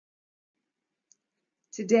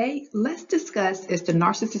Today, let's discuss, is the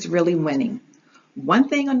narcissist really winning? One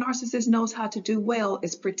thing a narcissist knows how to do well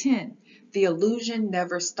is pretend. The illusion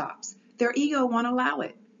never stops. Their ego won't allow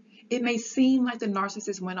it. It may seem like the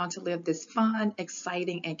narcissist went on to live this fun,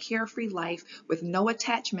 exciting, and carefree life with no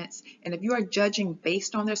attachments, and if you are judging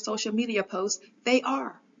based on their social media posts, they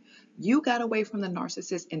are. You got away from the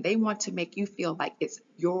narcissist and they want to make you feel like it's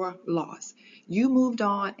your loss. You moved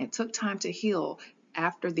on and took time to heal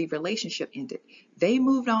after the relationship ended. They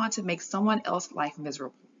moved on to make someone else's life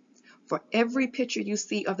miserable. For every picture you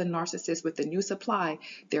see of the narcissist with the new supply,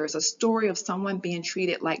 there is a story of someone being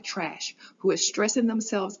treated like trash, who is stressing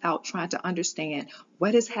themselves out trying to understand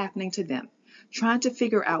what is happening to them, trying to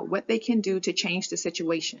figure out what they can do to change the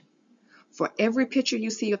situation. For every picture you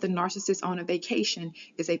see of the narcissist on a vacation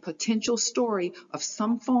is a potential story of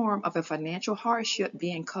some form of a financial hardship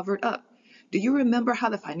being covered up. Do you remember how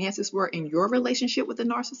the finances were in your relationship with the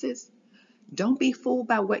narcissist? Don't be fooled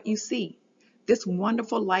by what you see. This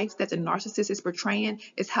wonderful life that the narcissist is portraying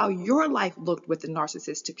is how your life looked with the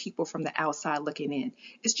narcissist to people from the outside looking in.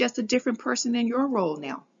 It's just a different person in your role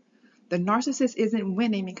now. The narcissist isn't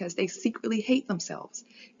winning because they secretly hate themselves.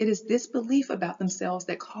 It is this belief about themselves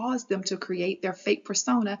that caused them to create their fake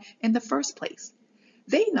persona in the first place.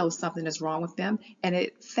 They know something is wrong with them, and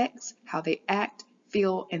it affects how they act,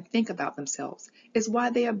 feel, and think about themselves. It's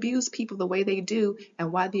why they abuse people the way they do,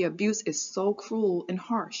 and why the abuse is so cruel and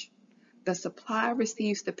harsh. The supply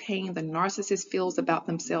receives the pain the narcissist feels about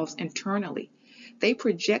themselves internally. They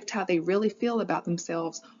project how they really feel about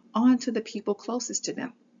themselves onto the people closest to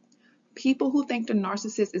them. People who think the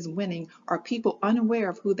narcissist is winning are people unaware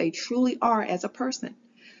of who they truly are as a person.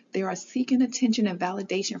 They are seeking attention and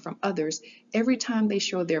validation from others every time they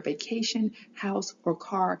show their vacation, house, or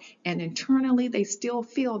car, and internally they still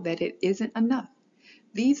feel that it isn't enough.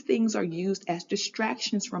 These things are used as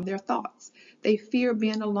distractions from their thoughts. They fear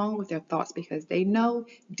being alone with their thoughts because they know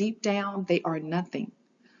deep down they are nothing.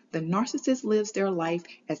 The narcissist lives their life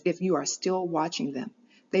as if you are still watching them.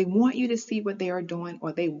 They want you to see what they are doing,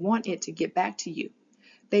 or they want it to get back to you.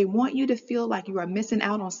 They want you to feel like you are missing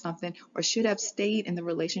out on something or should have stayed in the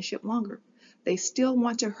relationship longer. They still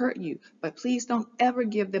want to hurt you, but please don't ever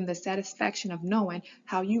give them the satisfaction of knowing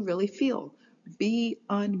how you really feel. Be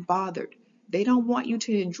unbothered. They don't want you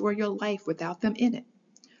to enjoy your life without them in it.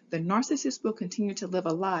 The narcissist will continue to live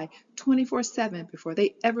a lie 24/7 before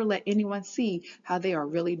they ever let anyone see how they are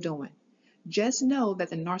really doing. Just know that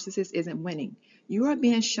the narcissist isn't winning. You are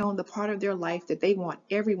being shown the part of their life that they want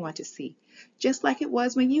everyone to see, just like it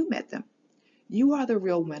was when you met them. You are the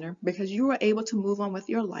real winner because you are able to move on with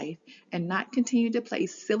your life and not continue to play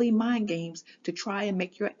silly mind games to try and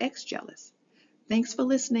make your ex jealous. Thanks for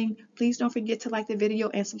listening. Please don't forget to like the video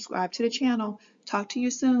and subscribe to the channel. Talk to you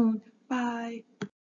soon. Bye.